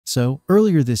So,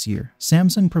 earlier this year,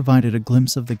 Samsung provided a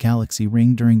glimpse of the Galaxy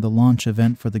Ring during the launch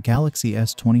event for the Galaxy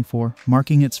S24,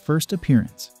 marking its first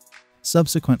appearance.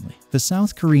 Subsequently, the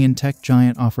South Korean tech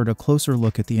giant offered a closer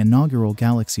look at the inaugural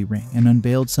Galaxy Ring and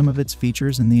unveiled some of its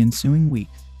features in the ensuing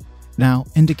weeks. Now,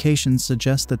 indications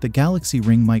suggest that the Galaxy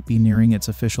Ring might be nearing its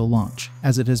official launch,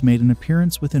 as it has made an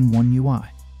appearance within One UI.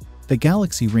 The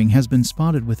Galaxy Ring has been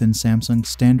spotted within Samsung's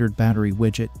standard battery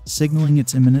widget, signaling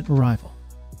its imminent arrival.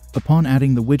 Upon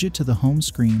adding the widget to the home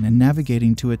screen and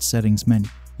navigating to its settings menu,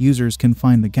 users can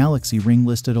find the Galaxy Ring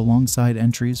listed alongside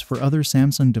entries for other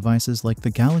Samsung devices like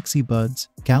the Galaxy Buds,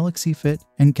 Galaxy Fit,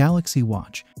 and Galaxy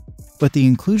Watch. With the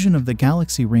inclusion of the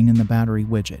Galaxy Ring in the battery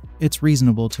widget, it's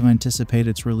reasonable to anticipate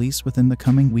its release within the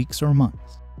coming weeks or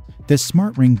months. This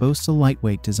smart ring boasts a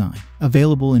lightweight design,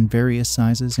 available in various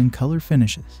sizes and color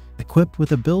finishes. Equipped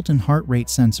with a built-in heart rate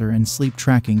sensor and sleep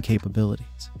tracking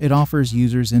capabilities, it offers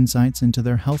users insights into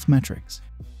their health metrics.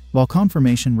 While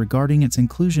confirmation regarding its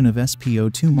inclusion of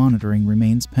SpO2 monitoring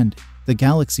remains pending, the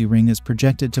Galaxy Ring is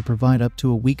projected to provide up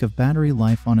to a week of battery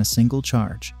life on a single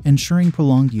charge, ensuring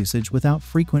prolonged usage without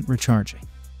frequent recharging.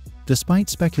 Despite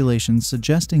speculations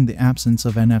suggesting the absence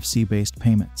of NFC-based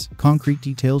payments, concrete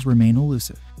details remain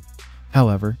elusive.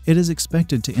 However, it is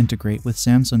expected to integrate with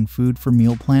Samsung Food for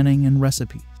meal planning and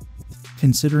recipes.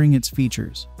 Considering its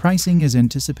features, pricing is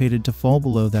anticipated to fall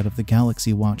below that of the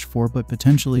Galaxy Watch 4 but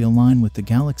potentially align with the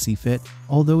Galaxy Fit,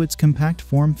 although its compact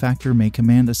form factor may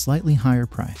command a slightly higher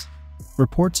price.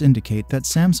 Reports indicate that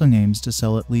Samsung aims to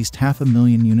sell at least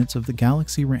 500,000 units of the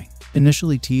Galaxy Ring,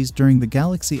 initially teased during the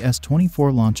Galaxy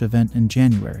S24 launch event in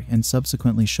January and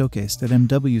subsequently showcased at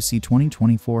MWC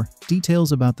 2024.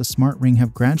 Details about the smart ring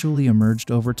have gradually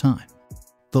emerged over time.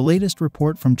 The latest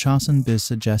report from Chosun Biz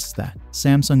suggests that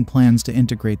Samsung plans to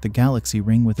integrate the Galaxy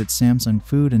Ring with its Samsung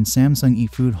Food and Samsung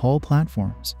eFood Hall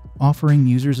platforms, offering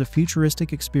users a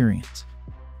futuristic experience.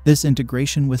 This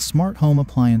integration with smart home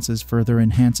appliances further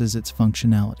enhances its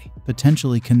functionality,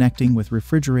 potentially connecting with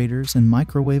refrigerators and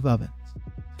microwave ovens.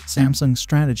 Samsung's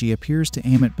strategy appears to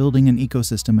aim at building an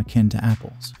ecosystem akin to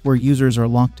Apple's, where users are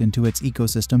locked into its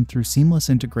ecosystem through seamless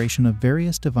integration of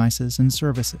various devices and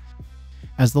services.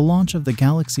 As the launch of the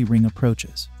Galaxy Ring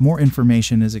approaches, more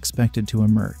information is expected to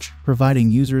emerge, providing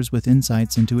users with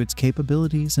insights into its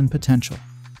capabilities and potential.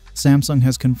 Samsung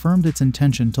has confirmed its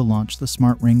intention to launch the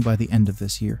smart ring by the end of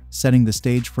this year, setting the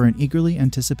stage for an eagerly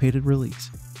anticipated release.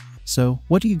 So,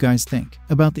 what do you guys think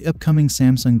about the upcoming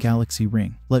Samsung Galaxy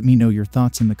Ring? Let me know your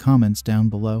thoughts in the comments down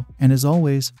below, and as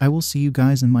always, I will see you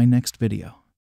guys in my next video.